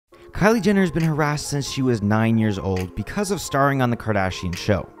Kylie Jenner has been harassed since she was 9 years old because of starring on The Kardashian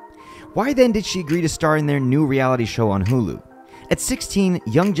Show. Why then did she agree to star in their new reality show on Hulu? At 16,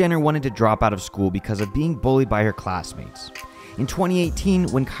 young Jenner wanted to drop out of school because of being bullied by her classmates. In 2018,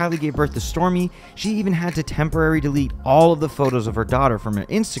 when Kylie gave birth to Stormi, she even had to temporarily delete all of the photos of her daughter from her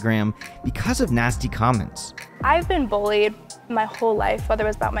Instagram because of nasty comments. I've been bullied my whole life, whether it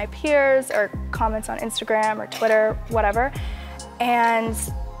was about my peers or comments on Instagram or Twitter, whatever. And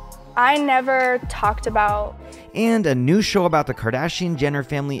I never talked about. And a new show about the Kardashian-Jenner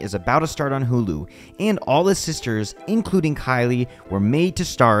family is about to start on Hulu, and all the sisters, including Kylie, were made to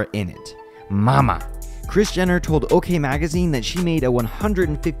star in it. Mama! Kris Jenner told OK Magazine that she made a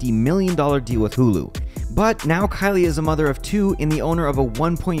 $150 million deal with Hulu. But now Kylie is a mother of two and the owner of a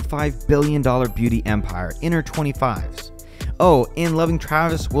 $1.5 billion beauty empire in her 25s. Oh, and loving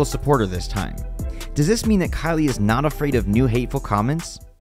Travis will support her this time. Does this mean that Kylie is not afraid of new hateful comments?